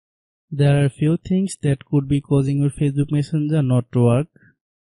There are few things that could be causing your Facebook Messenger not to work.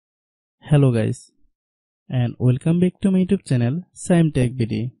 Hello guys, and welcome back to my YouTube channel Shaem Tech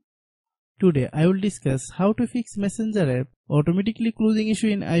BD. Today I will discuss how to fix Messenger app automatically closing issue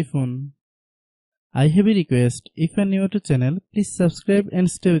in iPhone. I have a request, if you are new to channel, please subscribe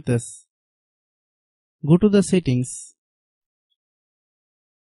and stay with us. Go to the settings,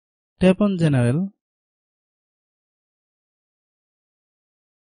 tap on General,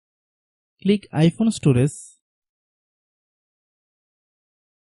 click iPhone storage,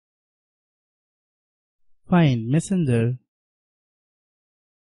 find Messenger,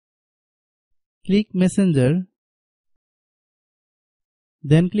 click Messenger,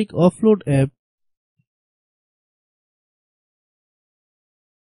 then click Offload app,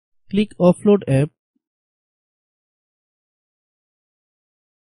 click Offload app,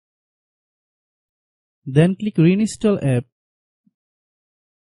 then click Reinstall app.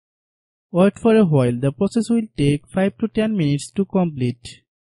 Wait for a while, the process will take 5 to 10 minutes to complete.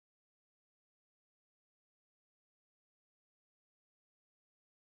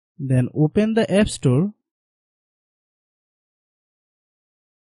 Then open the App Store.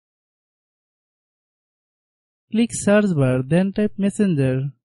 Click search bar, then type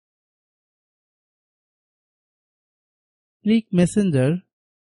Messenger. Click Messenger.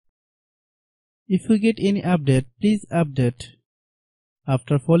 If you get any update, please update.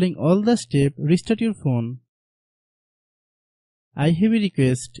 After following all the steps, restart your phone. I have a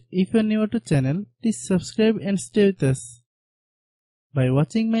request, if you are new to channel, please subscribe and stay with us. By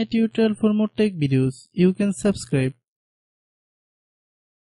watching my tutorial for more tech videos, you can subscribe.